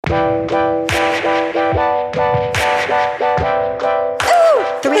Okay,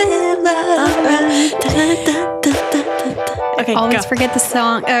 always forget the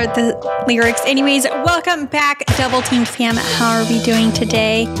song or the lyrics. Anyways, welcome back, Double Teamed fam. How are we doing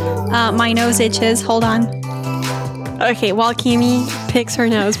today? My nose itches. Hold on. Okay, while Kimi picks her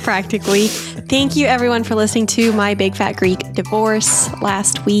nose practically, thank you everyone for listening to my Big Fat Greek divorce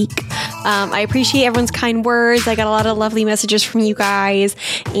last week. I appreciate everyone's kind words. I got a lot of lovely messages from you guys,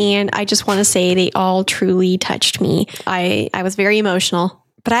 and I just want to say they all truly touched me. I was very emotional.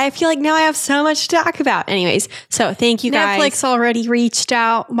 But I feel like now I have so much to talk about. Anyways, so thank you guys. Netflix already reached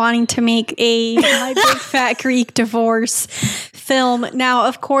out wanting to make a My Big Fat Greek divorce film. Now,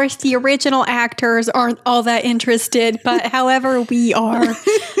 of course, the original actors aren't all that interested, but however, we are.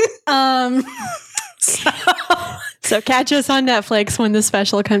 So catch us on Netflix when the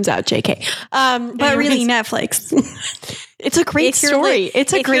special comes out, JK. But really, Netflix. It's a great story.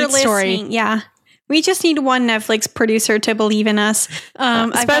 It's a great story. Yeah. We just need one Netflix producer to believe in us.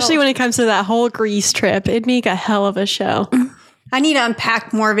 Especially when it comes to that whole Greece trip. It'd make a hell of a show. I need to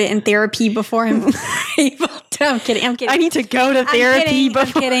unpack more of it in therapy before I'm able to. I'm kidding. I need to go to therapy I'm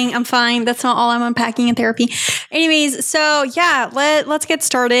kidding. I'm fine. That's not all I'm unpacking in therapy. Anyways, so yeah, let's get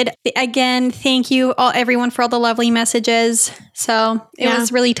started. Again, thank you everyone for all the lovely messages. So it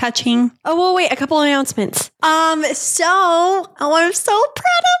was really touching. Oh, well, wait, a couple of announcements. I'm so proud of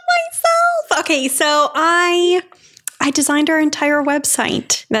myself. Okay, so I designed our entire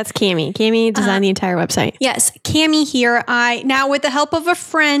website. That's Cami. Cami designed the entire website. Yes, Cami here. Now with the help of a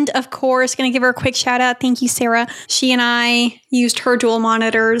friend, of course, going to give her a quick shout out. Thank you, Sarah. She and I used her dual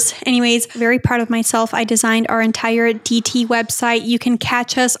monitors. Anyways, very proud of myself. I designed our entire DT website. You can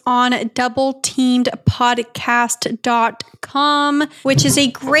catch us on doubleteamedpodcast.com, which is a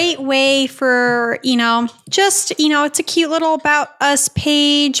great way for, it's a cute little about us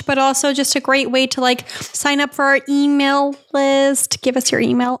page, but also just a great way to like sign up for our email list. Give us your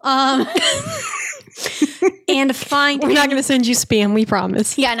email. And find... We're not going to send you spam, we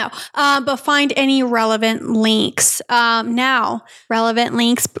promise. Yeah, no. But find any relevant links. Now, relevant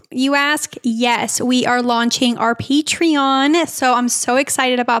links, you ask? Yes, we are launching our Patreon. So I'm so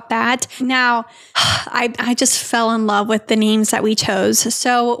excited about that. Now, I just fell in love with the names that we chose.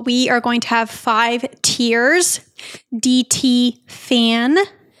 So we are going to have 5 tiers. DT Fan.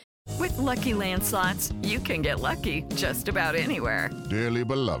 With Lucky Land Slots, you can get lucky just about anywhere. Dearly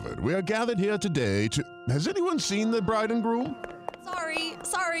beloved, we are gathered here today to... Has anyone seen the bride and groom?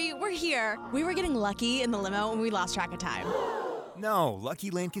 Sorry, we're here. We were getting lucky in the limo and we lost track of time. No,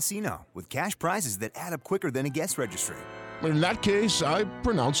 Lucky Land Casino, with cash prizes that add up quicker than a guest registry. In that case, I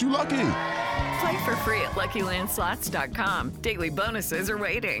pronounce you lucky. Play for free at LuckyLandSlots.com. Daily bonuses are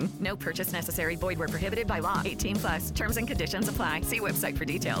waiting. No purchase necessary. Void where prohibited by law. 18+. Terms and conditions apply. See website for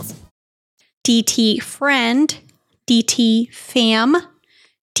details. DT Friend, DT Fam,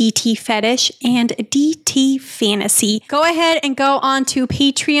 DT Fetish, and DT Fantasy. Go ahead and go on to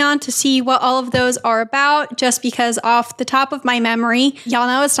Patreon to see what all of those are about, just because off the top of my memory, y'all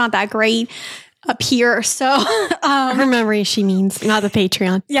know it's not that great up here. So her memory, she means, not the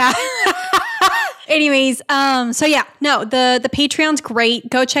Patreon. Yeah. Anyways, so yeah, no, the Patreon's great.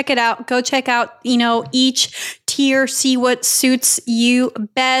 Go check it out. Go check out, each tier, see what suits you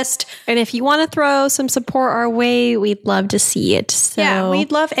best. And if you want to throw some support our way, we'd love to see it. So yeah,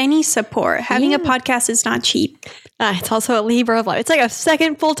 we'd love any support. Having a podcast is not cheap. It's also a labor of love. It's like a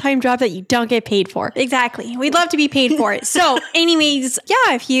second full-time job that you don't get paid for. Exactly. We'd love to be paid for it. So anyways,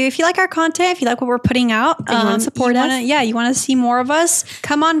 yeah, if you like our content, if you like what we're putting out, you want to support us. You want to see more of us,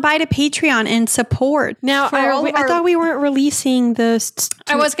 come on by to Patreon and support. Now, I thought we weren't releasing this.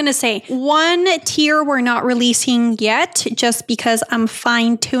 I was going to say, one tier we're not releasing yet, just because I'm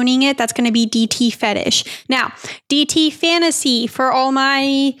fine-tuning it. That's going to be DT Fetish. Now, DT Fantasy, for all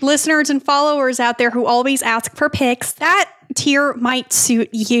my listeners and followers out there who always ask for pics, that tier might suit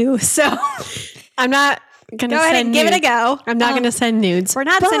you. So I'm not going to go ahead and give it a go. I'm not going to send nudes. We're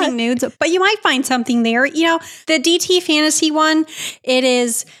not sending nudes, but you might find something there. The DT Fantasy one, it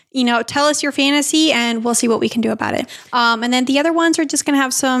is, tell us your fantasy and we'll see what we can do about it. And then the other ones are just going to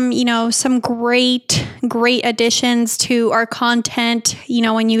have some, some great additions to our content.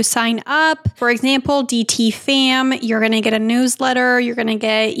 When you sign up, for example, DT Fam, you're going to get a newsletter. You're going to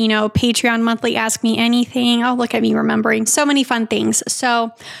get, Patreon monthly Ask Me Anything. Oh, look at me remembering so many fun things.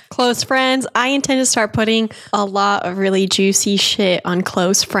 So Close Friends, I intend to start putting a lot of really juicy shit on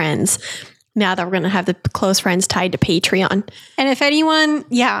Close Friends. Now that we're going to have the Close Friends tied to Patreon. And if anyone,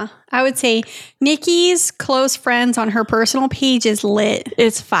 I would say Nikki's close friends on her personal page is lit.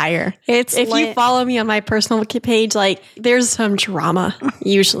 It's fire. It's if lit. you follow me on my personal page, like there's some drama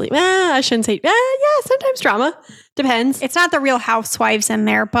usually. I shouldn't say. Yeah, sometimes drama. Depends. It's not the Real Housewives in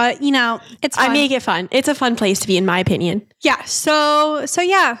there, but you know, it's fun. I make it fun. It's a fun place to be, in my opinion. Yeah. So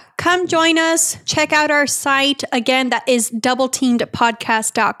yeah, come join us. Check out our site. Again, that is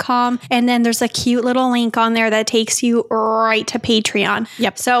doubleteamedpodcast.com. And then there's a cute little link on there that takes you right to Patreon.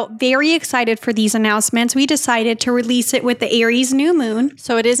 Yep. So very excited for these announcements. We decided to release it with the Aries new moon.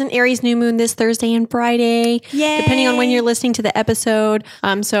 So it is an Aries new moon this Thursday and Friday. Yay. Depending on when you're listening to the episode.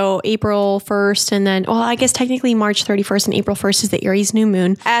 So April 1st and then, well, I guess technically March 31st and April 1st is the Aries new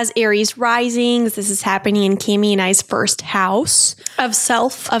moon. As Aries risings, this is happening in Cami and I's first house Of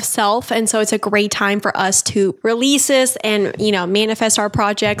self. and so it's a great time for us to release this and manifest our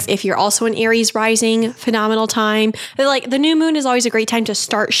projects. If you're also an Aries rising, phenomenal time. Like the new moon is always a great time to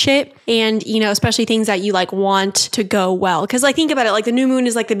start shit and especially things that you like want to go well, because like think about it, like the new moon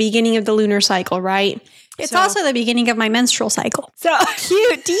is like the beginning of the lunar cycle, right? It's also the beginning of my menstrual cycle. So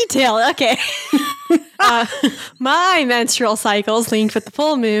cute detail. Okay. My menstrual cycle's linked with the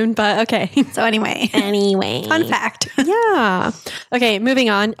full moon, but okay. So anyway, fun fact. Yeah. Okay,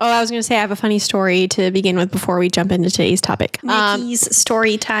 moving on. Oh, I was going to say I have a funny story to begin with before we jump into today's topic. Nikki's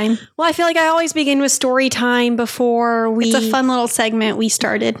story time. Well, I feel like I always begin with story time before we... It's a fun little segment we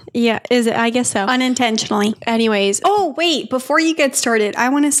started. Yeah, is it? I guess so. Unintentionally. Anyways. Oh, wait, before you get started, I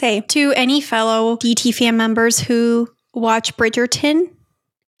want to say to any fellow DT fan members who watch Bridgerton,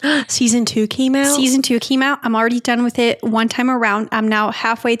 Season 2 came out? Season 2 came out. I'm already done with it one time around. I'm now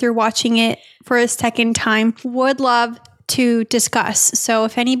halfway through watching it for a second time. Would love to discuss. So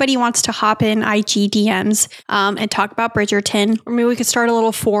if anybody wants to hop in IG DMs and talk about Bridgerton. Or maybe we could start a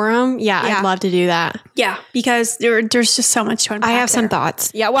little forum. Yeah, I'd love to do that. Yeah, because there's just so much to unpack. I have some thoughts.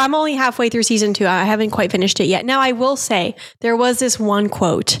 Yeah, well, I'm only halfway through season 2. I haven't quite finished it yet. Now, I will say there was this one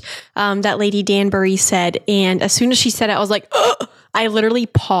quote that Lady Danbury said. And as soon as she said it, I was like, oh! I literally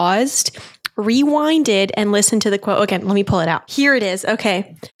paused, rewinded, and listened to the quote again. Let me pull it out. Here it is.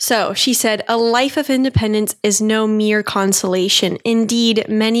 Okay. So she said, "A life of independence is no mere consolation. Indeed,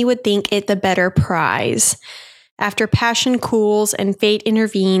 many would think it the better prize. After passion cools and fate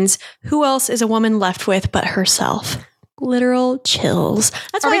intervenes, who else is a woman left with but herself?" Literal chills.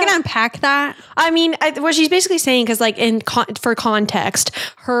 That's Are we why going to unpack that? I mean, what she's basically saying, because like for context,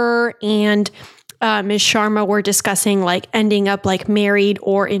 her and Ms. Sharma were discussing like ending up like married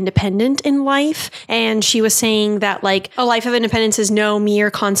or independent in life. And she was saying that like a life of independence is no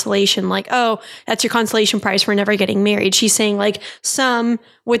mere consolation. Like, oh, that's your consolation prize for never getting married. She's saying like some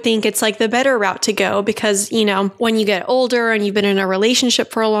would think it's like the better route to go because, when you get older and you've been in a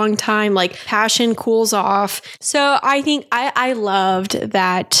relationship for a long time, like passion cools off. So I think I loved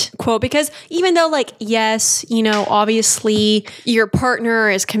that quote because even though like, yes, obviously your partner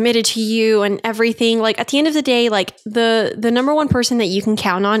is committed to you and everything, like at the end of the day, like the number one person that you can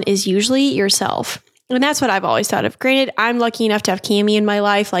count on is usually yourself. And that's what I've always thought of. Granted, I'm lucky enough to have Cami in my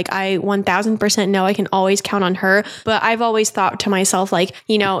life. Like I 1000% know I can always count on her. But I've always thought to myself, like,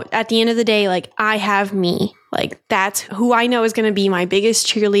 at the end of the day, like I have me. Like that's who I know is going to be my biggest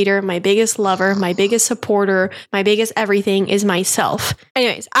cheerleader, my biggest lover, my biggest supporter, my biggest everything is myself.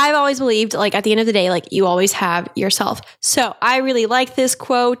 Anyways, I've always believed like at the end of the day, like you always have yourself. So I really like this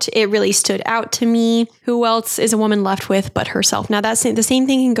quote. It really stood out to me. Who else is a woman left with but herself? Now that's the same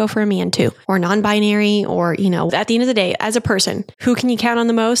thing can go for a man too, or non-binary, or, at the end of the day, as a person, who can you count on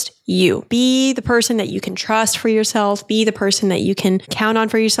the most? You. Be the person that you can trust for yourself. Be the person that you can count on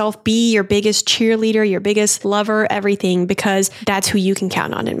for yourself. Be your biggest cheerleader, your biggest lover, everything, because that's who you can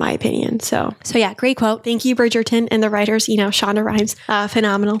count on, in my opinion. So yeah, great quote. Thank you, Bridgerton, and the writers, Shonda Rhimes.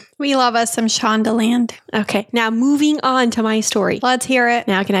 Phenomenal. We love us some Shonda Land. Okay, now moving on to my story. Let's hear it.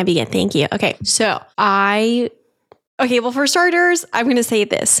 Now can I begin? Thank you. Okay, so well, for starters, I'm going to say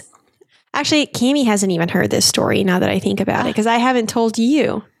this. Actually, Cami hasn't even heard this story now that I think about it, because I haven't told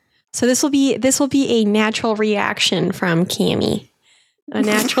you. So this will be a natural reaction from Cami. A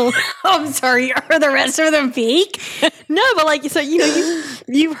natural. I'm sorry. Are the rest of them fake? No, but like, so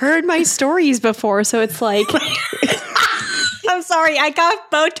you've heard my stories before, so it's like. I'm sorry. I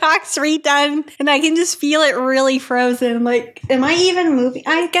got Botox redone, and I can just feel it really frozen. Like, am I even moving?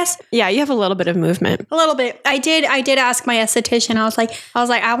 I guess. Yeah, you have a little bit of movement. A little bit. I did ask my esthetician. I was like,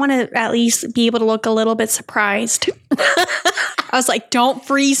 I want to at least be able to look a little bit surprised. I was like, don't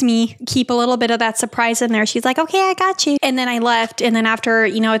freeze me. Keep a little bit of that surprise in there. She's like, okay, I got you. And then I left. And then after,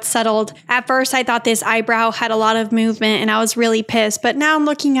 it settled. At first, I thought this eyebrow had a lot of movement, and I was really pissed. But now I'm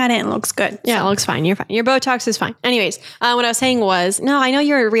looking at it and it looks good. Yeah, it looks fine. You're fine. Your Botox is fine. Anyways, what I was saying saying was, no, I know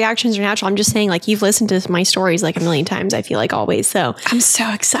your reactions are natural. I'm just saying, like, you've listened to my stories like a million times, I feel like always. So I'm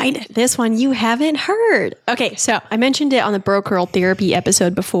so excited. this one you haven't heard. Okay, so I mentioned it on the Bro Girl Therapy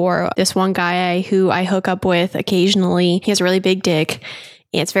episode before. This one guy who I hook up with occasionally, he has a really big dick.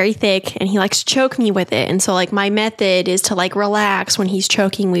 And it's very thick and he likes to choke me with it. And so like my method is to like relax when he's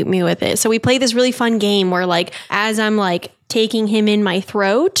choking me with it. So we play this really fun game where like as I'm like taking him in my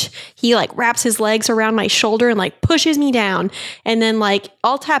throat, he like wraps his legs around my shoulder and like pushes me down. And then like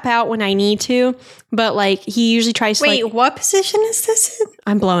I'll tap out when I need to, but like he usually tries to Wait, like, what position is this in?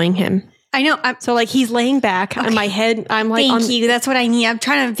 I'm blowing him. I know. So like he's laying back on my head. I'm like, Thank you. That's what I need. I'm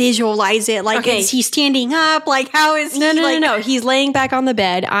trying to visualize it. Like, Okay. is he standing up? Like, how is he? No. He's laying back on the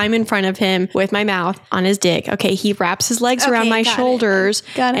bed. I'm in front of him with my mouth on his dick. Okay. He wraps his legs around my got it. shoulders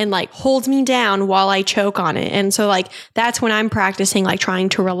Got it. and like holds me down while I choke on it. And so like, that's when I'm practicing like trying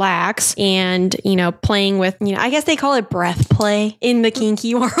to relax and, you know, playing with, you know, I guess they call it breath play in the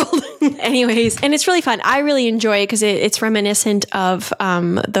kinky world. Anyways. And it's really fun. I really enjoy it because it's reminiscent of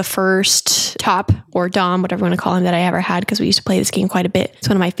the first top or dom, whatever you want to call him, that I ever had because we used to play this game quite a bit. It's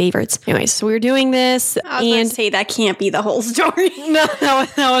one of my favorites. Anyways, so we were doing this I was going to say that can't be the whole story. no,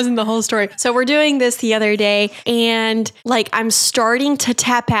 that wasn't the whole story. So we're doing this the other day and like I'm starting to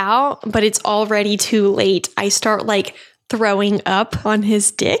tap out, but it's already too late. I start like throwing up on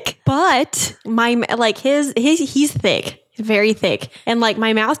his dick, but my like he's thick. Very thick. And like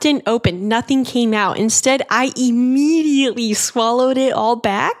my mouth didn't open. Nothing came out. Instead, I immediately swallowed it all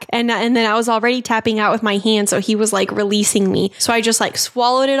back. And then I was already tapping out with my hand. So he was like releasing me. So I just like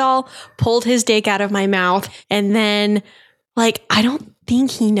swallowed it all, pulled his dick out of my mouth. And then like, I don't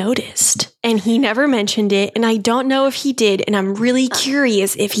think he noticed. And he never mentioned it. And I don't know if he did. And I'm really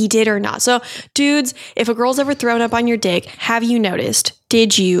curious if he did or not. So dudes, if a girl's ever thrown up on your dick, have you noticed?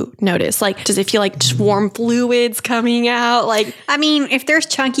 Did you notice? Like, does it feel like just warm fluids coming out? Like, I mean, if there's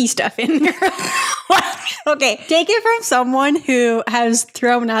chunky stuff in there. Okay, take it from someone who has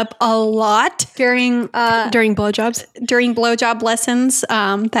thrown up a lot during blowjobs? During blowjob lessons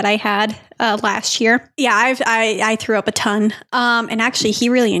that I had last year. Yeah, I threw up a ton. And actually, he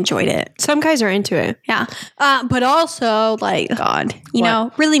really enjoyed it. Some guys are into it. Yeah. But also, like, God, you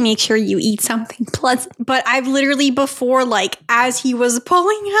know, really make sure you eat something pleasant. But I've literally before, like, as he was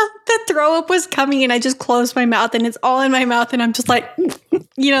pulling out, the throw up was coming and I just closed my mouth and it's all in my mouth and I'm just like,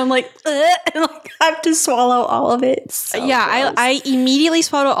 you know, I'm like, and like I have to swallow all of it. So yeah, I immediately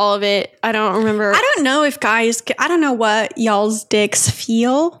swallowed all of it. I don't remember. I don't know if guys, I don't know what y'all's dicks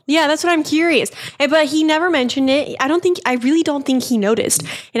feel. Yeah, that's what I'm curious. But he never mentioned it. I really don't think he noticed.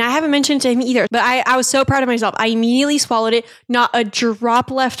 And I haven't mentioned it to him either. But I was so proud of myself. I immediately swallowed it. Not a drop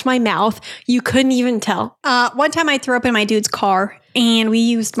left my mouth. You couldn't even tell. One time I threw up in my dude's car and we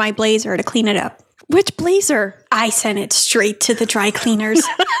used my blazer to clean it up. Which blazer? I sent it straight to the dry cleaners.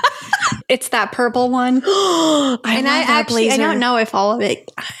 It's that purple one. I don't know if all of it,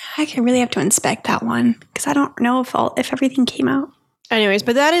 I can really have to inspect that one because I don't know if everything came out. Anyways,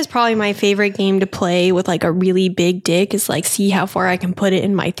 but that is probably my favorite game to play with like a really big dick is like see how far I can put it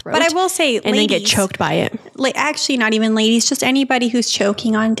in my throat. But I will say, and then get choked by it. Like, actually, not even ladies, just anybody who's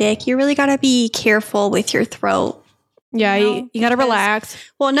choking on dick. You really got to be careful with your throat. Yeah, you got to relax.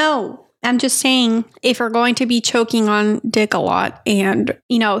 Well, no, I'm just saying if you're going to be choking on dick a lot and,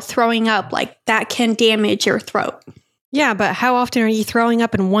 you know, throwing up, like that can damage your throat. Yeah, but how often are you throwing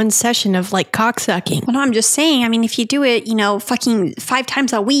up in one session of like cocksucking? Well, no, I'm just saying. I mean, if you do it, you know, fucking 5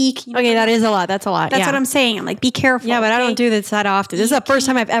 times a week. You know, okay, that is a lot. That's a lot. That's what I'm saying. I'm like, be careful. Yeah, but I don't do this that often. This is the first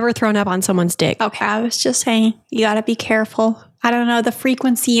time I've ever thrown up on someone's dick. Okay, I was just saying, you got to be careful. I don't know the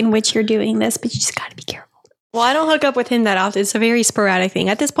frequency in which you're doing this, but you just got to be careful. Well, I don't hook up with him that often. It's a very sporadic thing.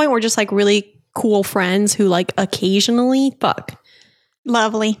 At this point, we're just like really cool friends who like occasionally fuck.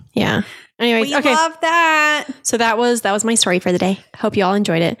 Lovely. Yeah. Anyways, We okay. love that. So that was my story for the day. Hope you all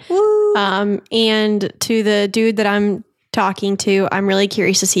enjoyed it. Woo. And to the dude that I'm talking to, I'm really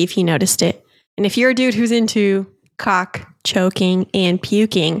curious to see if he noticed it. And if you're a dude who's into cock choking and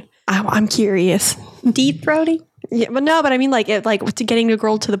puking, I'm curious. Deep throating? Yeah, but no, but I mean like to getting a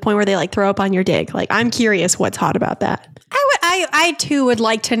girl to the point where they like throw up on your dick. Like I'm curious what's hot about that. I too would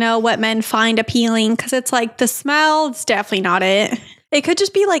like to know what men find appealing because it's like the smell, it's definitely not it. It could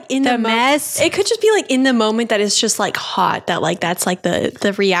just be like in the mess. It could just be like in the moment that it's just like hot. That like that's like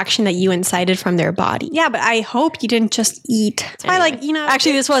the reaction that you incited from their body. Yeah, but I hope you didn't just eat. That's why, like, you know.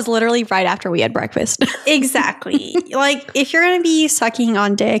 Actually, this was literally right after we had breakfast. Exactly. Like, if you're going to be sucking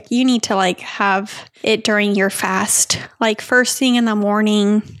on dick, you need to like have it during your fast. Like first thing in the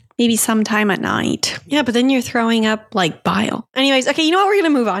morning. maybe sometime at night. Yeah, but then you're throwing up like bile. Anyways, okay, you know what? We're going to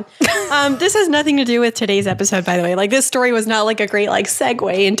move on. This has nothing to do with today's episode, by the way. Like this story was not like a great like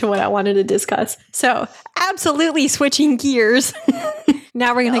segue into what I wanted to discuss. So absolutely switching gears.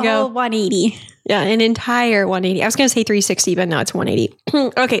 Now we're going to go 180. Yeah, an entire 180. I was going to say 360, but no, it's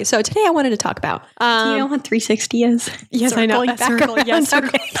 180. Okay, so today I wanted to talk about. Do you know what 360 is? Yes, I know. Circling back around.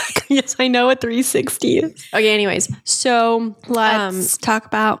 Yes, yes, I know what 360 is. Okay, anyways, so Let's talk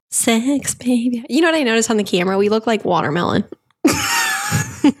about sex, baby. You know what I noticed on the camera? We look like watermelon.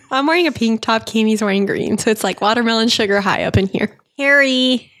 I'm wearing a pink top. Kimmy's wearing green, so it's like watermelon sugar high up in here.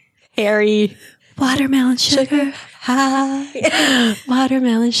 Harry. Watermelon sugar high.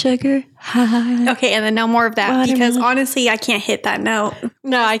 Watermelon sugar high. Okay, and then no more of that Watermelon. because honestly, I can't hit that note.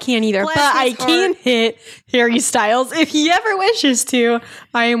 No, I can't either. Bless but I his heart. can hit Harry Styles if he ever wishes to.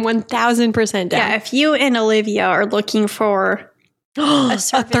 I am 1000% down. Yeah, if you and Olivia are looking for a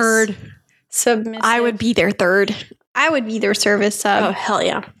third. submissive, I would be their third. I would be their service sub. Oh, hell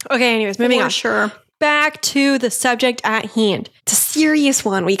yeah. Okay, anyways, moving for on. sure. Back to the subject at hand. It's a serious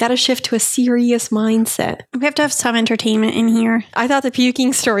one. We got to shift to a serious mindset. We have to have some entertainment in here. I thought the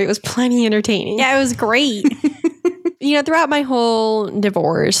puking story was plenty entertaining. Yeah, it was great. You know, throughout my whole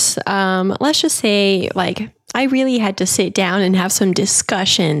divorce, let's just say, like, I really had to sit down and have some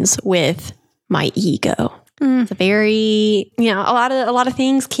discussions with my ego. It's a very, you know, a lot of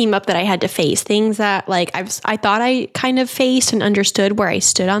things came up that I had to face. Things that like I thought I kind of faced and understood where I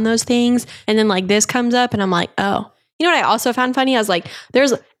stood on those things, and then like this comes up, and I'm like, oh. You know what I also found funny? I was like,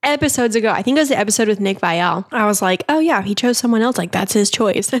 there's episodes ago, I think it was the episode with Nick Viall. I was like, oh yeah, he chose someone else. Like, that's his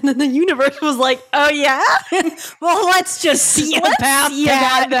choice. And then the universe was like, oh yeah? Well, let's just see Let's see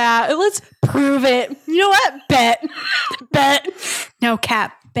about that. Let's prove it. You know what? Bet. No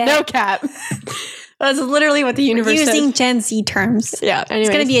cap. Bet. No cap. That's literally what the universe Using says. Gen Z terms. Yeah. It's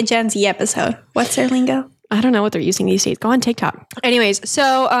going to be a Gen Z episode. What's their lingo? I don't know what they're using these days. Go on TikTok. Anyways,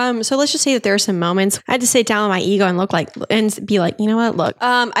 so let's just say that there are some moments I had to sit down with my ego and look like and be like, you know what? Look,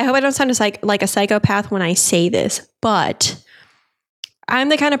 I hope I don't sound like a psychopath when I say this, but I'm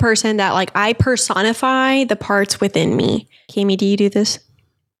the kind of person that like I personify the parts within me. Kimmy, do you do this?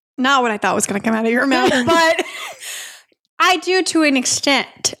 Not what I thought was going to come out of your mouth, but I do to an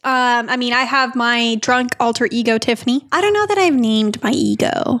extent. I mean, I have my drunk alter ego, Tiffany. I don't know that I've named my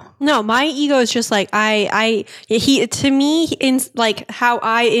ego. No, my ego is just like to me, in like how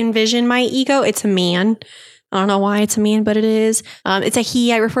I envision my ego, it's a man. I don't know why it's a man, but it is. It's a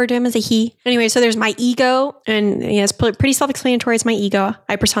he. I refer to him as a he. Anyway, so there's my ego, and it's pretty self-explanatory. It's my ego.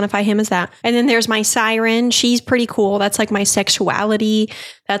 I personify him as that. And then there's my siren. She's pretty cool. That's like my sexuality.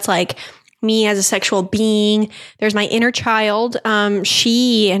 That's like me as a sexual being. There's my inner child.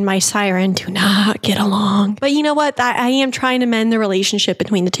 She and my siren do not get along. But you know what? I am trying to mend the relationship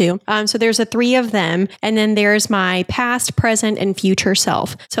between the two. So there's the three of them. And then there's my past, present, and future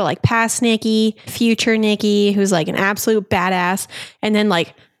self. So like past Nikki, future Nikki, who's like an absolute badass. And then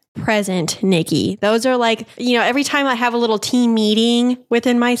like present Nikki. Those are like, you know, every time I have a little team meeting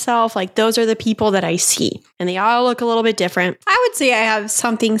within myself, like those are the people that I see. And they all look a little bit different. I would say I have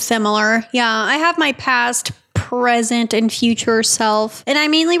something similar. Yeah, I have my past, present, and future self. And I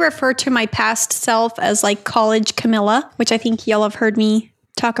mainly refer to my past self as like college Camilla, which I think y'all have heard me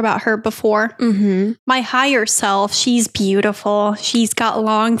talk about her before. Mm-hmm. My higher self, she's beautiful. She's got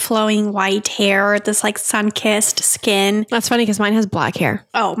long flowing white hair, this like sun-kissed skin. That's funny because mine has black hair.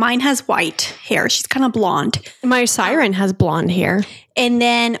 Oh, mine has white hair. She's kind of blonde. My siren has blonde hair. And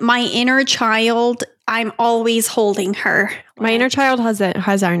then my inner child, I'm always holding her My inner child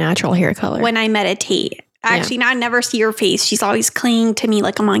has our natural hair color. when I meditate. Actually, I never see her face. She's always clinging to me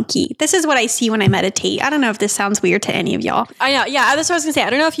like a monkey. This is what I see when I meditate. I don't know if this sounds weird to any of y'all. I know. Yeah, that's what I was going to say. I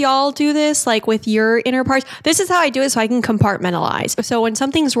don't know if y'all do this like with your inner parts. This is how I do it so I can compartmentalize. So when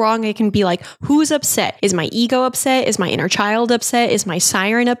something's wrong, I can be like, who's upset? Is my ego upset? Is my inner child upset? Is my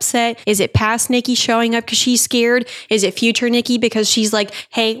siren upset? Is it past Nikki showing up because she's scared? Is it future Nikki because she's like,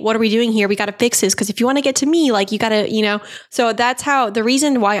 hey, what are we doing here? We got to fix this because if you want to get to me, like you got to, you know. So that's how the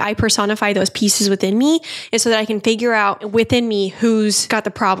reason why I personify those pieces within me is so that I can figure out within me who's got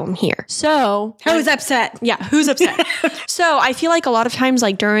the problem here. So Who's upset? yeah, who's upset? So I feel like a lot of times,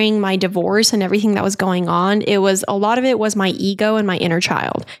 like during my divorce and everything that was going on, a lot of it was my ego and my inner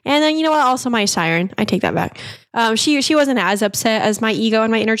child. And then, you know what? Also my siren. I take that back. She wasn't as upset as my ego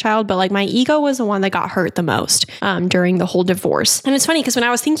and my inner child, but like my ego was the one that got hurt the most during the whole divorce. And it's funny because when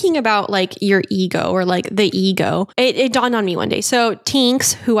I was thinking about like your ego or like the ego, it dawned on me one day. So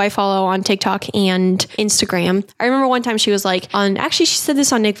Tinks, who I follow on TikTok and Instagram, I remember one time she was like she said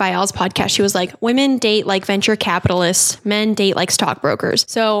this on Nick Vial's podcast. She was like, women date like venture capitalists, men date like stockbrokers.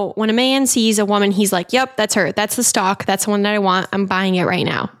 So when a man sees a woman, he's like, yep, that's her. That's the stock. That's the one that I want. I'm buying it right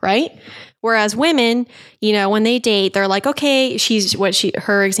now. Right? Whereas women, you know, when they date, they're like, okay,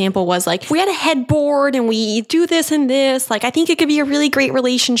 her example was like, we had a headboard and we do this and this, like, I think it could be a really great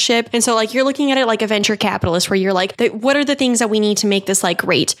relationship. And so like, you're looking at it like a venture capitalist where you're like, what are the things that we need to make this like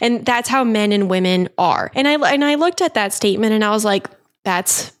great? And that's how men and women are. And I looked at that statement and I was like,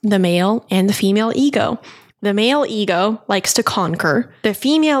 that's the male and the female ego. The male ego likes to conquer. The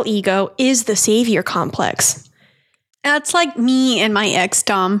female ego is the savior complex. That's like me and my ex,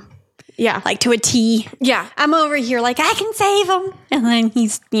 Dom. Yeah. Like to a T. Yeah. I'm over here like, I can save him. And then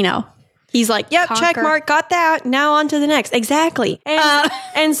he's like, yep, check mark, got that. Now on to the next. Exactly.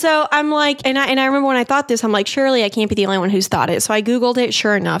 And so I'm like, and I remember when I thought this, I'm like, surely I can't be the only one who's thought it. So I Googled it.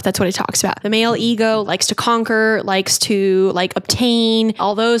 Sure enough, that's what it talks about. The male ego likes to conquer, likes to like obtain,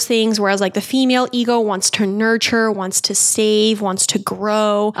 all those things. Whereas like the female ego wants to nurture, wants to save, wants to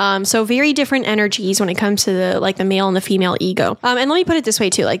grow. So very different energies when it comes to the male and the female ego. And let me put it this way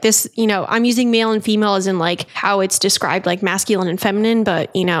too, like this, you know, I'm using male and female as in like how it's described, like masculine and feminine.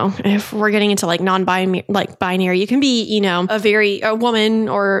 But you know, if we're getting into like non-binary, like binary, you can be, you know, a woman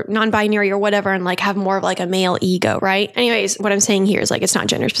or non-binary or whatever and like have more of like a male ego, right? Anyways, what I'm saying here is like, it's not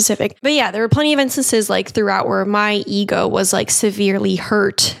gender specific, but yeah, there were plenty of instances like throughout where my ego was like severely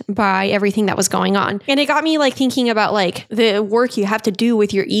hurt by everything that was going on. And it got me like thinking about like the work you have to do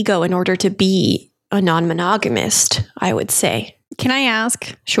with your ego in order to be a non-monogamist, I would say. Can I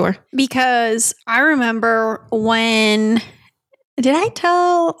ask? Sure. Because I remember when... Did I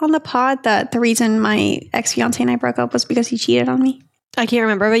tell on the pod that the reason my ex-fiance and I broke up was because he cheated on me? I can't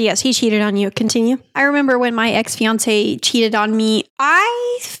remember, but yes, he cheated on you. Continue. I remember when my ex-fiance cheated on me.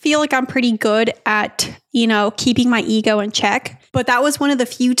 I feel like I'm pretty good at, you know, keeping my ego in check. But that was one of the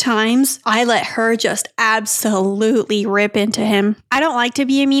few times I let her just absolutely rip into him. I don't like to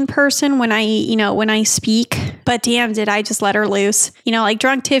be a mean person when I speak, but damn, did I just let her loose. You know, like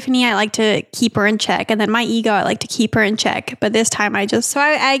drunk Tiffany, I like to keep her in check. And then my ego, I like to keep her in check. But this time I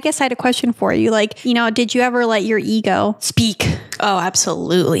guess I had a question for you. Like, you know, did you ever let your ego speak? Oh,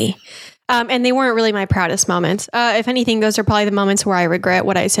 absolutely. And they weren't really my proudest moments. If anything, those are probably the moments where I regret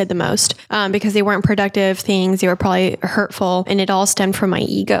what I said the most, because they weren't productive things. They were probably hurtful, and it all stemmed from my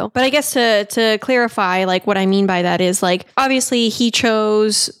ego. But I guess to clarify, like what I mean by that is like, obviously he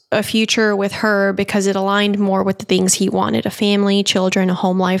chose a future with her because it aligned more with the things he wanted, a family, children, a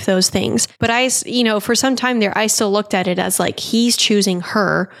home life, those things. But I, you know, for some time there, I still looked at it as like, he's choosing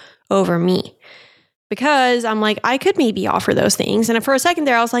her over me. Because I'm like, I could maybe offer those things. And for a second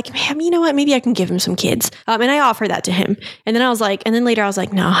there, I was like, man, you know what? Maybe I can give him some kids. And I offered that to him. And then I was like, and then later I was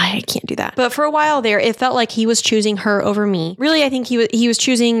like, no, I can't do that. But for a while there, it felt like he was choosing her over me. Really, I think he was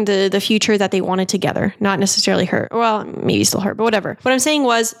choosing the future that they wanted together, not necessarily her. Well, maybe still her, but whatever. What I'm saying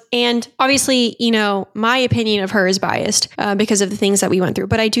was, and obviously, you know, my opinion of her is biased because of the things that we went through.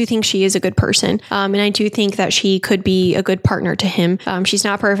 But I do think she is a good person. And I do think that she could be a good partner to him. She's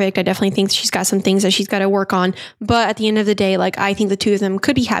not perfect. I definitely think she's got some things that she's got to work on, but at the end of the day, like I think the two of them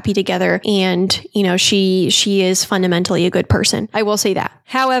could be happy together, and you know, she is fundamentally a good person. I will say that.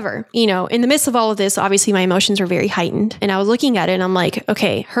 However, you know, in the midst of all of this, obviously my emotions were very heightened, and I was looking at it and I'm like,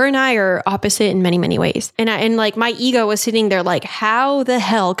 okay, her and I are opposite in many, many ways. And like my ego was sitting there like, how the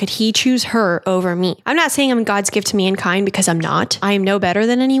hell could he choose her over me? I'm not saying I'm God's gift to mankind, because I'm not. I am no better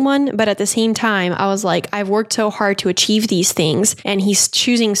than anyone, but at the same time, I was like, I've worked so hard to achieve these things, and he's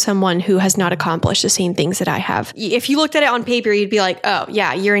choosing someone who has not accomplished the same things that I have. If you looked at it on paper, you'd be like, oh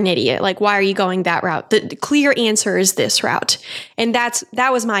yeah, you're an idiot. Like, why are you going that route? The clear answer is this route. And that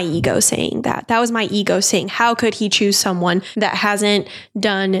was my ego saying that. That was my ego saying, how could he choose someone that hasn't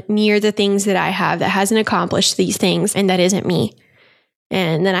done near the things that I have, that hasn't accomplished these things, and that isn't me?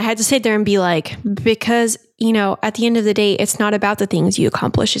 And then I had to sit there and be like, because, you know, at the end of the day, it's not about the things you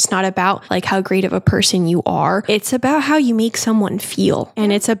accomplish. It's not about like how great of a person you are. It's about how you make someone feel.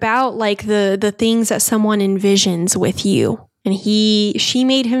 And it's about like the things that someone envisions with you. and she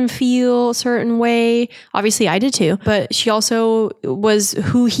made him feel a certain way. Obviously I did too, but she also was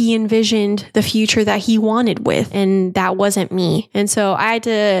who he envisioned the future that he wanted with, and that wasn't me. And so I had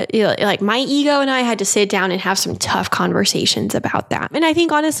to, like, my ego and I had to sit down and have some tough conversations about that. And I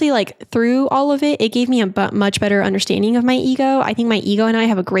think honestly, like, through all of it, it gave me a much better understanding of my ego. I think my ego and I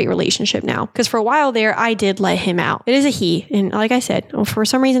have a great relationship now, because for a while there, I did let him out. It is a he. And like I said, for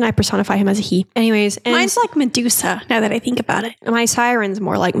some reason, I personify him as a he. Anyways. Mine's like Medusa, now that I think about it. My siren's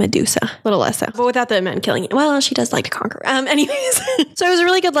more like Medusa, a little less so, but without the men killing it. Well, she does like to conquer. Anyways, so it was a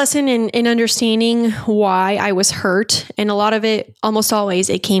really good lesson in understanding why I was hurt. And a lot of it, almost always,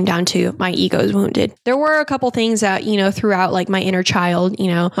 it came down to my ego's wounded. There were a couple things that, throughout like my inner child,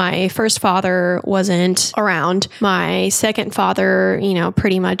 my first father wasn't around. My second father,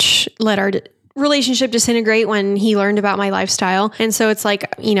 pretty much let our relationship disintegrate when he learned about my lifestyle. And so it's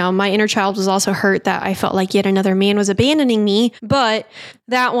like, my inner child was also hurt that I felt like yet another man was abandoning me. But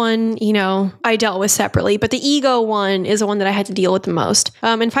that one, I dealt with separately. But the ego one is the one that I had to deal with the most.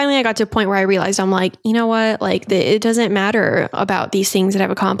 And finally, I got to a point where I realized, I'm like, you know what? Like, it doesn't matter about these things that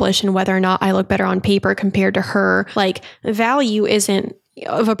I've accomplished and whether or not I look better on paper compared to her. Like, value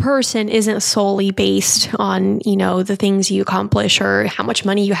of a person isn't solely based on, the things you accomplish or how much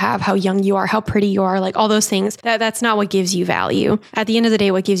money you have, how young you are, how pretty you are, like all those things. That's not what gives you value. At the end of the day,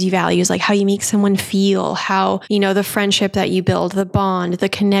 what gives you value is like how you make someone feel, how, the friendship that you build, the bond, the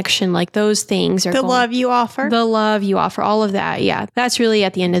connection, like those things are the love you offer, all of that. Yeah. That's really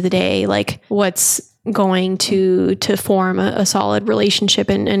at the end of the day, like what's going to form a solid relationship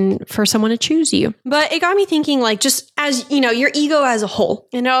and for someone to choose you. But it got me thinking, like, just as, your ego as a whole.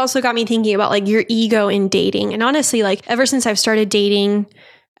 And it also got me thinking about like your ego in dating. And honestly, like ever since I've started dating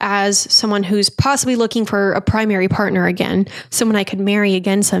as someone who's possibly looking for a primary partner again, someone I could marry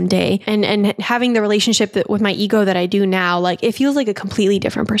again someday, and having the relationship with my ego that I do now, like it feels like a completely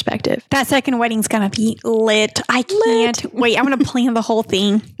different perspective. That second wedding's gonna be lit. I can't wait. I'm gonna plan the whole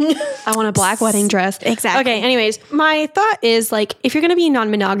thing. I want a black wedding dress. Exactly. Okay. Anyways, my thought is like, if you're going to be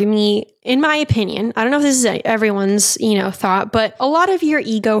non-monogamy, in my opinion, I don't know if this is everyone's, thought, but a lot of your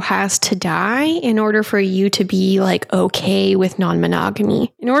ego has to die in order for you to be like okay with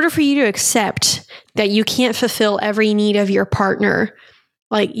non-monogamy. In order for you to accept that you can't fulfill every need of your partner,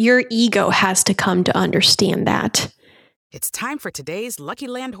 like your ego has to come to understand that. It's time for today's Lucky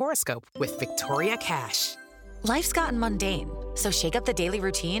Land horoscope with Victoria Cash. Life's gotten mundane, so shake up the daily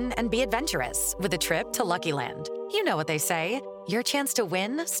routine and be adventurous with a trip to Lucky Land. You know what they say, your chance to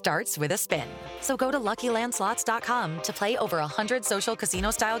win starts with a spin. So go to LuckyLandSlots.com to play over 100 social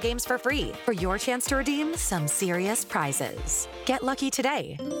casino-style games for free for your chance to redeem some serious prizes. Get lucky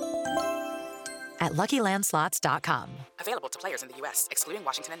today at LuckyLandSlots.com. Available to players in the U.S., excluding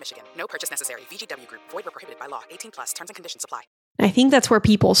Washington and Michigan. No purchase necessary. VGW Group. Void where prohibited by law. 18+. Terms and conditions apply. I think that's where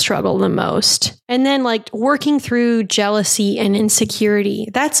people struggle the most. And then like working through jealousy and insecurity,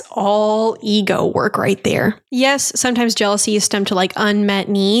 that's all ego work right there. Yes, sometimes jealousy is stemmed to like unmet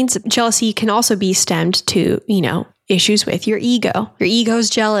needs. Jealousy can also be stemmed to, issues with your ego. Your ego's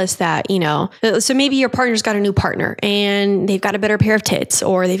jealous that, so maybe your partner's got a new partner and they've got a better pair of tits,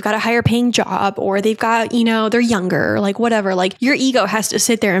 or they've got a higher paying job, or they've got, they're younger, like whatever. Like your ego has to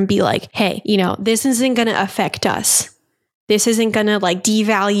sit there and be like, hey, this isn't going to affect us. This isn't going to like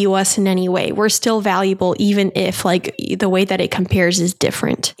devalue us in any way. We're still valuable, even if like the way that it compares is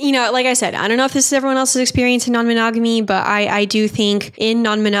different. Like I said, I don't know if this is everyone else's experience in non-monogamy, but I do think in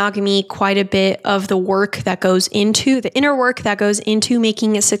non-monogamy, quite a bit of the work that goes into the inner work that goes into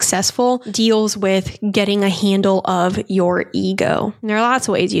making it successful deals with getting a handle of your ego. And there are lots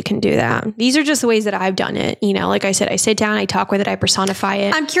of ways you can do that. These are just the ways that I've done it. Like I said, I sit down, I talk with it, I personify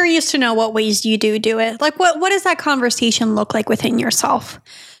it. I'm curious to know what ways you do it. Like what does that conversation look like within yourself?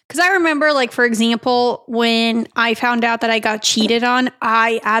 Because I remember, like, for example, when I found out that I got cheated on,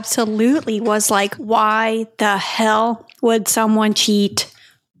 I absolutely was like, why the hell would someone cheat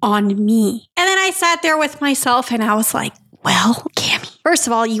on me? And then I sat there with myself and I was like, well, Cammie, first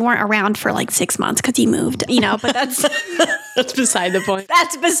of all, you weren't around for like 6 months because you moved, but that's that's beside the point.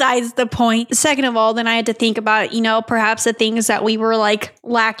 That's besides the point. Second of all, then I had to think about, perhaps the things that we were like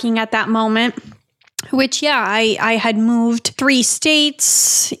lacking at that moment. Which, yeah, I had moved 3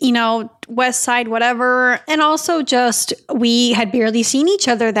 states, West Side, whatever. And also just, we had barely seen each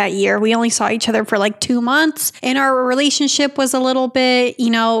other that year. We only saw each other for like 2 months, and our relationship was a little bit,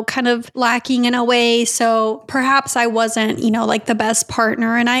 kind of lacking in a way. So perhaps I wasn't, like the best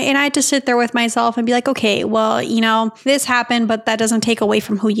partner. And I had to sit there with myself and be like, okay, well, this happened, but that doesn't take away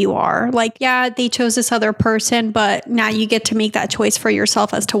from who you are. Like, yeah, they chose this other person, but now you get to make that choice for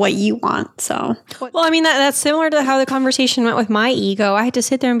yourself as to what you want. So, well, I mean, that's similar to how the conversation went with my ego. I had to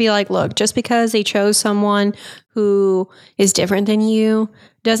sit there and be like, look, just because they chose someone who is different than you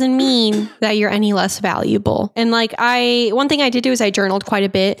doesn't mean that you're any less valuable. And like one thing I did do is I journaled quite a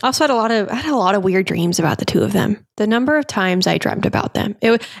bit. I also had a lot of weird dreams about the two of them. The number of times I dreamt about them.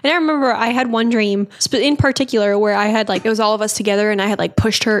 And I remember I had one dream in particular where I had it was all of us together and I had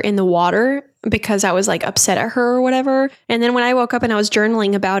pushed her in the water because I was upset at her or whatever. And then when I woke up and I was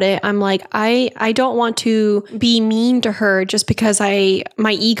journaling about it, I'm like, I don't want to be mean to her just because my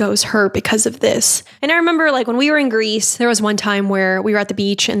ego's hurt because of this. And I remember when we were in Greece, there was one time where we were at the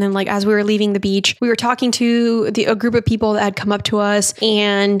beach, and then as we were leaving the beach, we were talking to a group of people that had come up to us,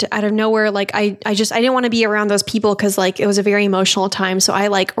 and out of nowhere, I didn't want to be around those people because it was a very emotional time. So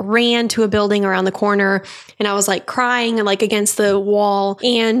I ran to a building around the corner, and I was crying and against the wall,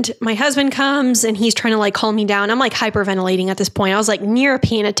 and my husband comes and he's trying to calm me down. I'm hyperventilating at this point. I was near a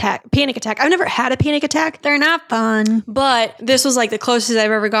panic attack. I've never had a panic attack. They're not fun. But this was the closest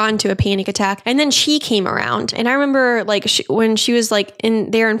I've ever gotten to a panic attack. And then she came around, and I remember when she was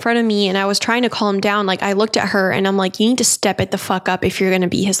in front of me and I was trying to calm down, I looked at her and I'm like, you need to step it the fuck up if you're going to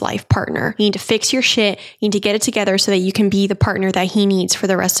be his life partner. You need to fix your shit. You need to get it together so that you can be the partner that he needs for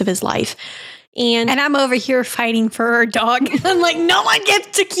the rest of his life. And I'm over here fighting for her dog. I'm like, no one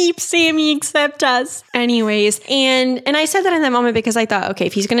gets to keep Sammy except us. Anyways, and I said that in that moment because I thought, okay,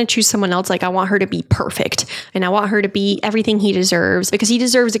 if he's going to choose someone else, I want her to be perfect, and I want her to be everything he deserves because he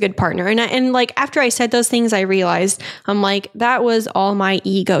deserves a good partner. And after I said those things, I realized I'm that was all my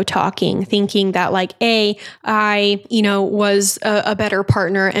ego talking, thinking that A, I was a better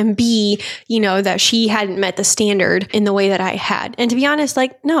partner, and B, that she hadn't met the standard in the way that I had. And to be honest,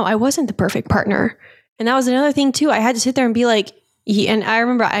 no, I wasn't the perfect partner. And that was another thing too. I had to sit there and be and I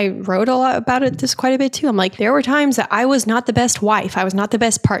remember I wrote a lot about it quite a bit too. I'm there were times that I was not the best wife. I was not the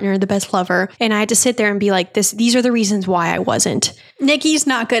best partner, the best lover. And I had to sit there and be these are the reasons why I wasn't. Nikki's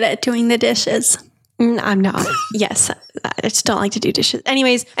not good at doing the dishes. I'm not. Yes. I just don't like to do dishes.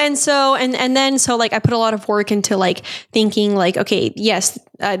 Anyways. And so, and then, I put a lot of work into thinking okay, yes,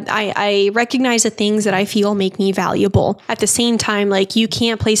 I recognize the things that I feel make me valuable. At the same time, you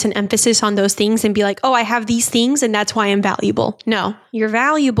can't place an emphasis on those things and be oh, I have these things and that's why I'm valuable. No, you're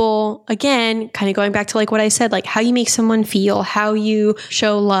valuable. Again, kind of going back to what I said, how you make someone feel, how you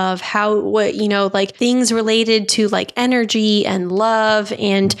show love, things related to energy and love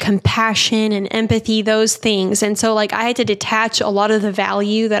and compassion and empathy, those things. And so I had to detach a lot of the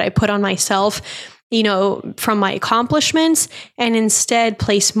value that I put on myself from my accomplishments, and instead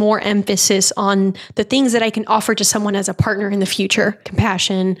place more emphasis on the things that I can offer to someone as a partner in the future.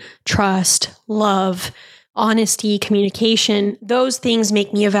 Compassion, trust, love, honesty, communication. Those things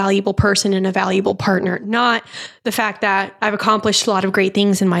make me a valuable person and a valuable partner, not the fact that I've accomplished a lot of great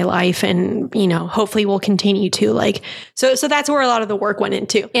things in my life and, hopefully will continue to so that's where a lot of the work went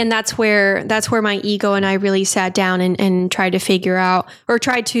into. And that's where my ego and I really sat down and tried to figure out, or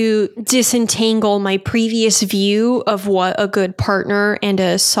tried to disentangle my previous view of what a good partner and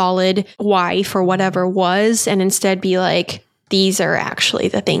a solid wife or whatever was, and instead be these are actually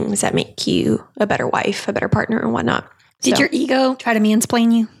the things that make you a better wife, a better partner, and whatnot. Did your ego try to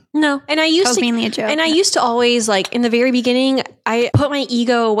mansplain you? No. And I used to, mainly a joke. And I used to always in the very beginning, I put my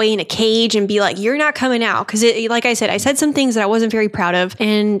ego away in a cage and be you're not coming out. Cause I said some things that I wasn't very proud of.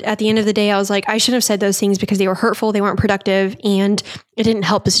 And at the end of the day, I was I shouldn't have said those things because they were hurtful. They weren't productive and it didn't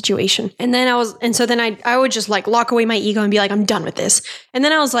help the situation. And then I would just lock away my ego and be I'm done with this. And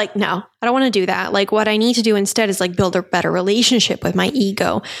then I was no, I don't want to do that. What I need to do instead is build a better relationship with my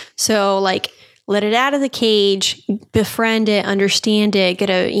ego. So let it out of the cage, befriend it, understand it,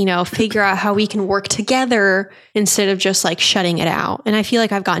 figure out how we can work together instead of just shutting it out. And I feel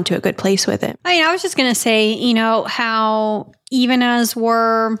I've gotten to a good place with it. I was just going to say, how even as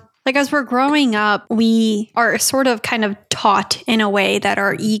we're growing up, we are sort of kind of taught in a way that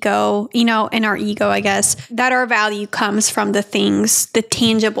our ego, I guess, that our value comes from the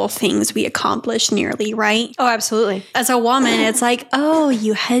tangible things we accomplish nearly, right? Oh, absolutely. As a woman, it's oh,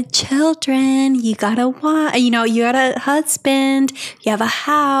 you had children, you got a wife, you got a husband, you have a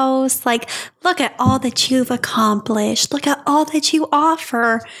house. Look at all that you've accomplished. Look at all that you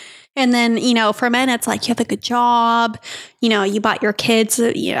offer. And then, you know, for men, it's like you have a good job, you know, you bought your kids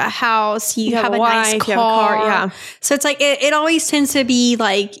a house, you have a nice wife, car. you have a car, yeah. So it's like, it always tends to be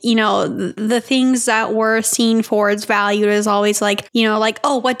like, you know, the things that we're seen for as valued is always like, you know, like,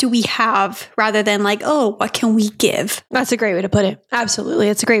 oh, what do we have? Rather than like, oh, what can we give? That's a great way to put it. Absolutely.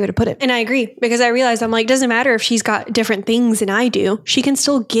 That's a great way to put it. And I agree because I realized I'm like, it doesn't matter if she's got different things than I do. She can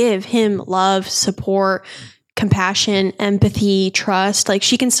still give him love, support, compassion, empathy, trust. Like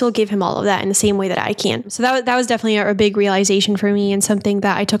she can still give him all of that in the same way that I can. So that was definitely a big realization for me and something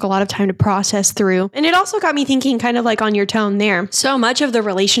that I took a lot of time to process through. And it also got me thinking kind of like on your tone there. So much of the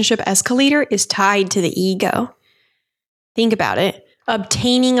relationship escalator is tied to the ego. Think about it.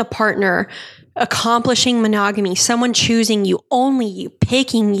 Obtaining a partner, accomplishing monogamy, someone choosing you, only you,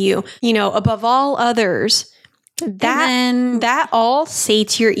 picking you, you know, above all others. That all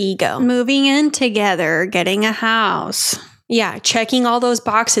sates your ego. Moving in together, getting a house. Yeah, checking all those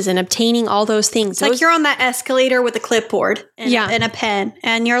boxes and obtaining all those things. It's like you're on that escalator with a clipboard and a pen.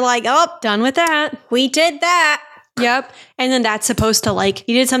 And you're like, oh, done with that. We did that. Yep. And then that's supposed to like,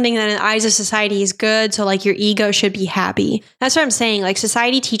 you did something that in the eyes of society is good. So like your ego should be happy. That's what I'm saying. Like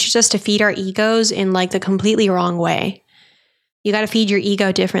society teaches us to feed our egos in like the completely wrong way. You got to feed your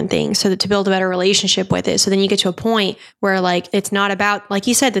ego different things so that to build a better relationship with it. So then you get to a point where like, it's not about, like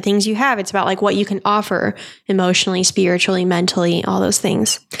you said, the things you have. It's about like what you can offer emotionally, spiritually, mentally, all those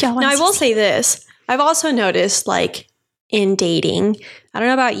things. Now I will say this. I've also noticed like in dating, I don't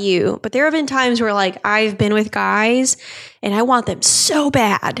know about you, but there have been times where like I've been with guys and I want them so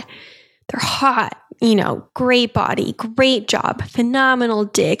bad. They're hot, you know, great body, great job, phenomenal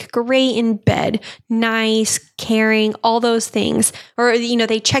dick, great in bed, nice, caring, all those things. Or, you know,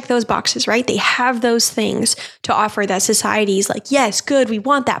 they check those boxes, right? They have those things to offer that society's like, yes, good, we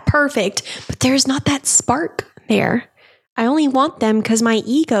want that, perfect. But there's not that spark there. I only want them because my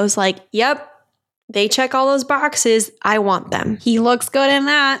ego's like, yep, they check all those boxes. I want them. He looks good in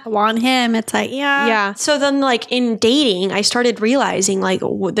that. I want him. It's like, yeah. Yeah. So then like in dating, I started realizing like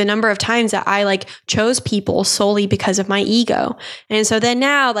the number of times that I like chose people solely because of my ego. And so then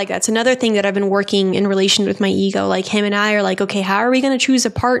now like that's another thing that I've been working in relation with my ego. Like him and I are like, okay, how are we going to choose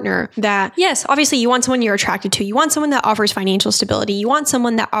a partner that, yes, obviously you want someone you're attracted to. You want someone that offers financial stability. You want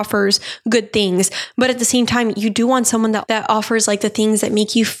someone that offers good things. But at the same time, you do want someone that offers like the things that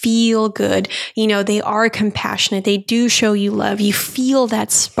make you feel good. You know, they are compassionate. They do show you love. You feel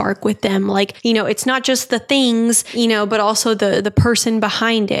that spark with them. Like, you know, it's not just the things, you know, but also the person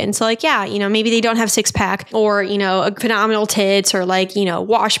behind it. And so like, yeah, you know, maybe they don't have six pack or, you know, a phenomenal tits or like, you know,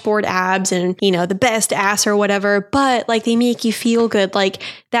 washboard abs and, you know, the best ass or whatever, but like they make you feel good. Like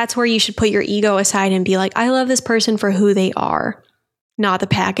that's where you should put your ego aside and be like, I love this person for who they are, not the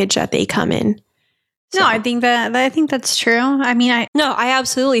package that they come in. No, I think that's true. I mean, I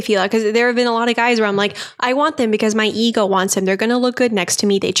absolutely feel that because there have been a lot of guys where I'm like, I want them because my ego wants them. They're going to look good next to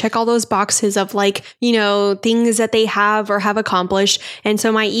me. They check all those boxes of like, you know, things that they have or have accomplished. And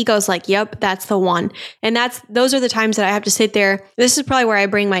so my ego's like, yep, that's the one. And those are the times that I have to sit there. This is probably where I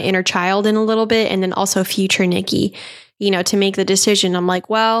bring my inner child in a little bit. And then also future Nikki, you know, to make the decision. I'm like,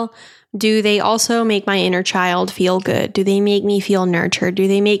 well, do they also make my inner child feel good? Do they make me feel nurtured? Do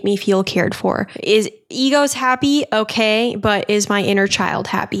they make me feel cared for? Is ego's happy? Okay. But is my inner child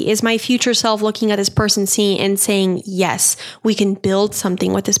happy? Is my future self looking at this person and saying, yes, we can build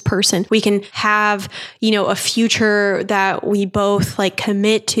something with this person. We can have, you know, a future that we both like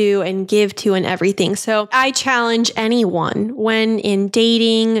commit to and give to and everything. So I challenge anyone when in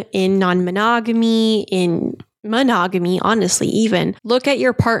dating, in non-monogamy, in monogamy, honestly, even look at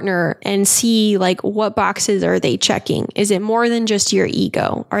your partner and see like what boxes are they checking? Is it more than just your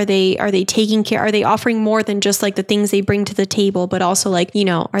ego? Are they taking care? Are they offering more than just like the things they bring to the table, but also like, you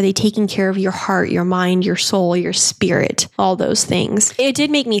know, are they taking care of your heart, your mind, your soul, your spirit, all those things? It did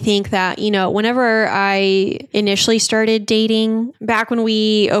make me think that, you know, whenever I initially started dating, back when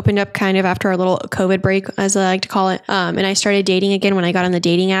we opened up kind of after our little COVID break, as I like to call it, and I started dating again when I got on the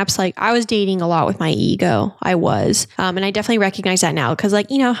dating apps, like I was dating a lot with my ego. I was. And I definitely recognize that now because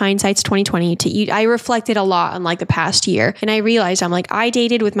like, you know, hindsight's 2020. I reflected a lot on like the past year and I realized I'm like, I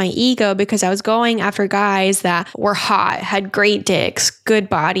dated with my ego because I was going after guys that were hot, had great dicks, good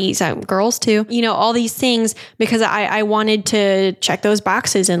bodies, girls too, you know, all these things because I wanted to check those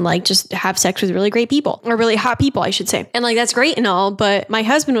boxes and like just have sex with really great people or really hot people, I should say. And like, that's great and all, but my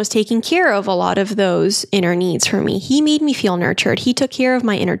husband was taking care of a lot of those inner needs for me. He made me feel nurtured. He took care of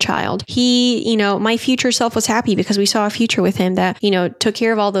my inner child. He, you know, my future self was happy because we saw a future with him that, you know, took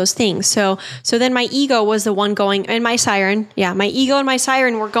care of all those things. So then my ego was the one going, and my siren, my ego and my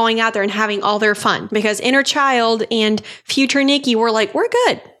siren were going out there and having all their fun because inner child and future Nikki were like, we're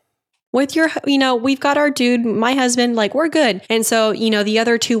good. with your, we've got our dude, my husband, like we're good. And so, the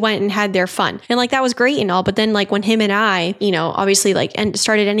other two went and had their fun. And like, that was great and all. But then like when him and I, obviously like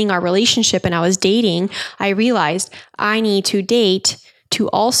started ending our relationship and I was dating, I realized I need to date to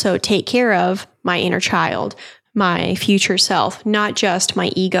also take care of my inner child, my future self, not just my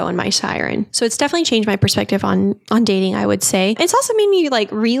ego and my siren. So it's definitely changed my perspective on dating, I would say. It's also made me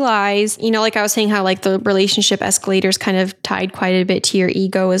like realize, like I was saying how like the relationship escalators kind of tied quite a bit to your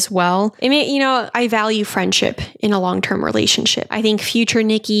ego as well. It may, I value friendship in a long-term relationship. I think future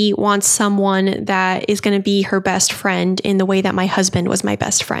Nikki wants someone that is going to be her best friend in the way that my husband was my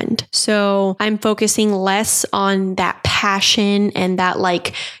best friend. So I'm focusing less on that passion and that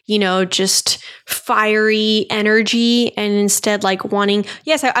like, just fiery energy, and instead like wanting,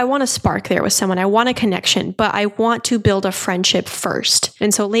 yes, I want a spark there with someone. I want a connection, but I want to build a friendship first.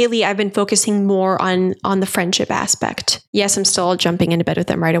 And so lately I've been focusing more on the friendship aspect. Yes, I'm still jumping into bed with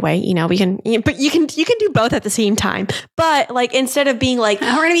them right away. But you can do both at the same time. But like, instead of being like,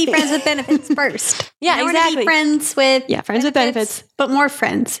 we're going to be friends with benefits first. Yeah, exactly. We're going to be friends with benefits. But more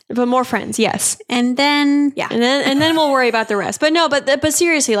friends. Yes. And then, and then we'll worry about the rest. But no, but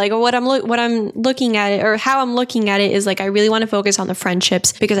seriously, like what I'm looking at it, or how I'm looking at it, is like I really want to focus on the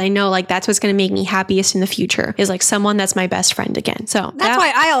friendships, because I know like that's what's going to make me happiest in the future, is like someone that's my best friend again. So that's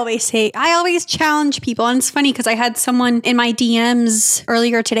why I always challenge people. And it's funny because I had someone in my DMs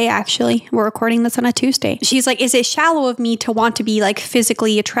earlier today, actually. We're recording this on a Tuesday. She's like, is it shallow of me to want to be like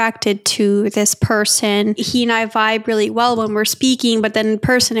physically attracted to this person? He and I vibe really well when we're speaking, but then in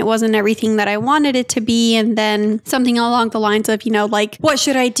person it wasn't everything that I wanted it to be. And then something along the lines of, like, what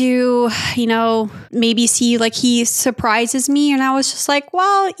should I do? Maybe see like he surprises me. And I was just like,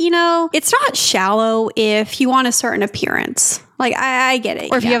 well, it's not shallow if you want a certain appearance. Like, I get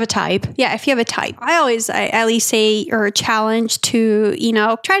it. Or if you have a type. Yeah, if you have a type. I at least say, or challenge to,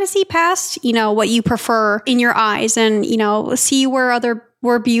 try to see past, what you prefer in your eyes, and, see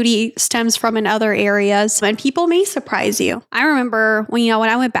where beauty stems from in other areas, and people may surprise you. I remember when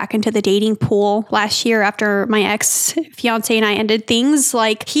I went back into the dating pool last year after my ex-fiance and I ended things,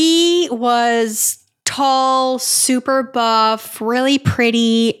 like he was tall, super buff, really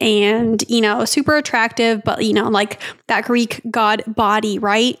pretty, and, super attractive, but, like that Greek god body,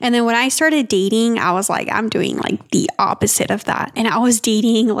 right? And then when I started dating, I was like, I'm doing like the opposite of that. And I was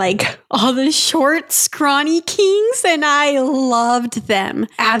dating like all the short, scrawny kings, and I loved them.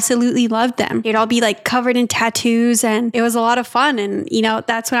 Absolutely loved them. They'd all be like covered in tattoos, and it was a lot of fun. And,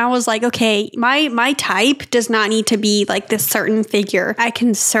 that's when I was like, okay, my type does not need to be like this certain figure. I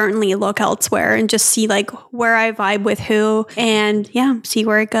can certainly look elsewhere and just see like where I vibe with who, and see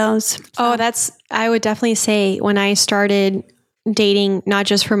where it goes. Oh, I would definitely say when I started dating, not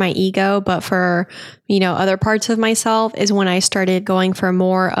just for my ego, but for, other parts of myself, is when I started going for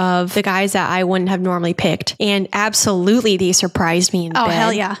more of the guys that I wouldn't have normally picked. And absolutely, they surprised me in bed. Oh,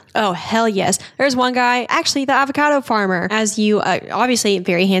 hell yeah. Oh, hell yes. There's one guy, actually the avocado farmer, obviously a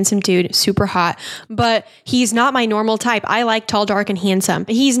very handsome dude, super hot, but he's not my normal type. I like tall, dark, and handsome.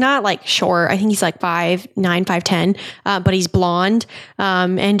 He's not like short. I think he's like 5'9", 5'10", but he's blonde.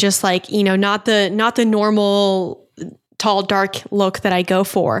 And just like, not the normal tall, dark look that I go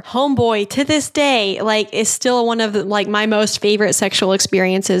for. Homeboy, to this day, like, is still one of like my most favorite sexual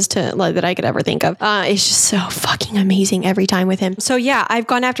experiences that I could ever think of. It's just so fucking amazing every time with him. So yeah, I've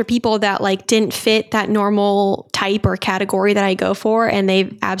gone after people that like didn't fit that normal type or category that I go for, and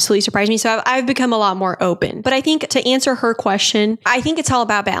they've absolutely surprised me. So I've become a lot more open. But I think to answer her question, I think it's all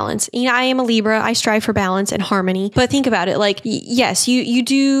about balance. I am a Libra. I strive for balance and harmony. But think about it, like, yes, you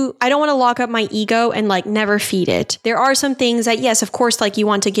do. I don't want to lock up my ego and like never feed it. There are some things that, yes, of course, like you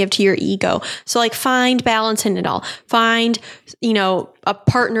want to give to your ego. So like find balance in it all. Find, a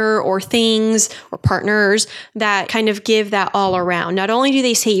partner or things or partners that kind of give that all around. Not only do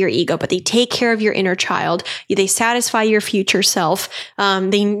they sate your ego, but they take care of your inner child. They satisfy your future self.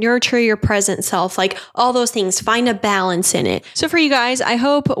 They nurture your present self, like all those things. Find a balance in it. So for you guys, I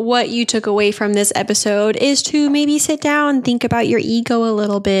hope what you took away from this episode is to maybe sit down and think about your ego a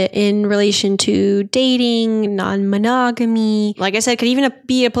little bit in relation to dating, non-monogamy. Like I said, could even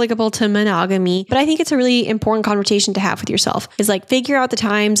be applicable to monogamy. But I think it's a really important conversation to have with yourself, is like figure out the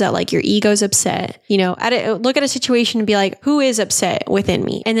times that like your ego's upset, look at a situation and be like, who is upset within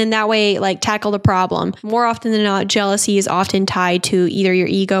me? And then that way, like tackle the problem. More often than not, jealousy is often tied to either your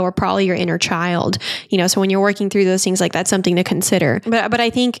ego or probably your inner child, so when you're working through those things, like that's something to consider. But I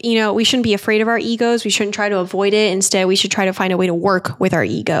think, we shouldn't be afraid of our egos. We shouldn't try to avoid it. Instead, we should try to find a way to work with our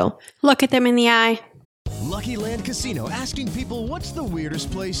ego. Look at them in the eye. Lucky Land Casino, asking people, what's the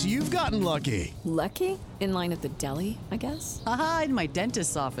weirdest place you've gotten lucky? Lucky? In line at the deli, I guess? Aha, in my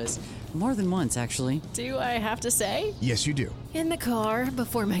dentist's office. More than once, actually. Do I have to say? Yes, you do. In the car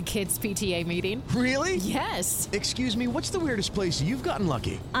before my kids' PTA meeting. Really? Yes. Excuse me, what's the weirdest place you've gotten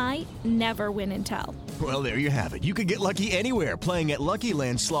lucky? I never win and tell. Well, there you have it. You can get lucky anywhere, playing at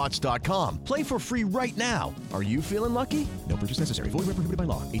LuckyLandSlots.com. Play for free right now. Are you feeling lucky? No purchase necessary. Void where prohibited by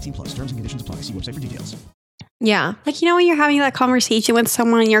law. 18 plus. Terms and conditions apply. See website for details. Yeah. Like, when you're having that conversation with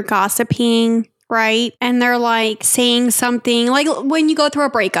someone and you're gossiping, right? And they're like saying something like when you go through a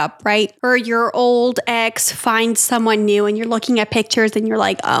breakup, right? Or your old ex finds someone new and you're looking at pictures and you're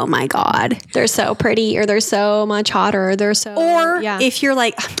like, oh my God, they're so pretty, or they're so much hotter. Or if you're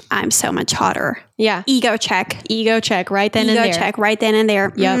like, I'm so much hotter. Yeah. Ego check right then and there. Ego check right then and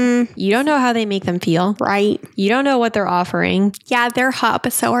there. Yep. You don't know how they make them feel. Right. You don't know what they're offering. Yeah, they're hot,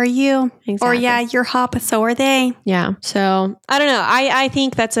 but so are you. Exactly. Or yeah, you're hot, but so are they. Yeah. So I don't know. I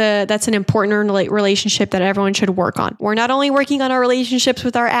think that's an important relationship that everyone should work on. We're not only working on our relationships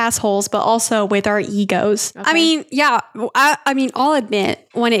with our assholes, but also with our egos. Okay? I mean, yeah. I'll admit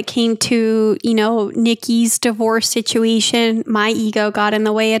when it came to, Nikki's divorce situation, my ego got in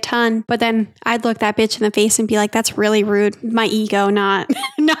the way a ton. But then I'd look that bitch in the face and be like, that's really rude. My ego, not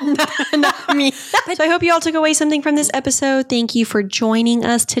me. So I hope you all took away something from this episode. Thank you for joining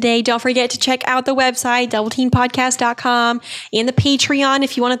us today. Don't forget to check out the website, doubleteenpodcast.com, and the Patreon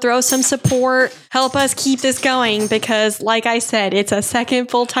if you want to throw some support. Help us keep this going because, like I said, it's a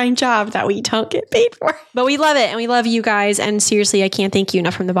second full-time job that we don't get paid for. But we love it and we love you guys. And seriously, I can't thank you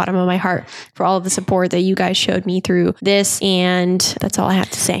enough from the bottom of my heart for all of the support that you guys showed me through this. And that's all I have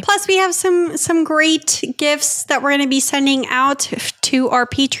to say. Plus, we have some great gifts that we're going to be sending out to our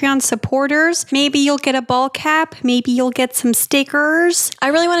Patreon supporters. Maybe you'll get a ball cap. Maybe you'll get some stickers. I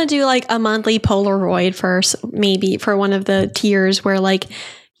really want to do like a monthly Polaroid first, maybe for one of the tiers where I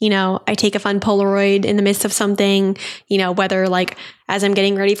take a fun Polaroid in the midst of something, whether like as I'm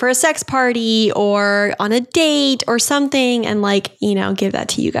getting ready for a sex party or on a date or something and give that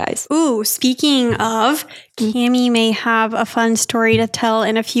to you guys. Ooh, speaking of, Cami may have a fun story to tell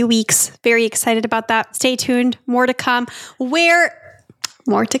in a few weeks. Very excited about that. Stay tuned. More to come.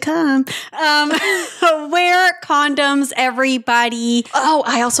 More to come. Wear condoms, everybody. Oh,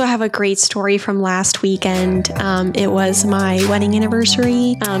 I also have a great story from last weekend. It was my wedding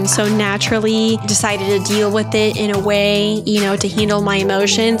anniversary. So naturally decided to deal with it in a way, to handle my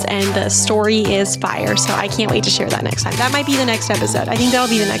emotions. And the story is fire. So I can't wait to share that next time. That might be the next episode. I think that'll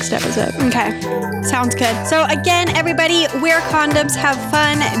be the next episode. Okay. Sounds good. So again, everybody, wear condoms, have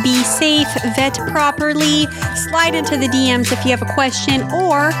fun, be safe, vet properly, slide into the DMs if you have a question,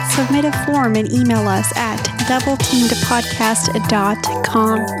 or submit a form and email us at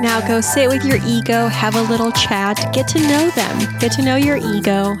doubleteenpodcast.com. Now go sit with your ego, have a little chat, get to know them, get to know your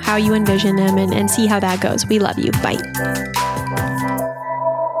ego, how you envision them, and see how that goes. We love you. Bye.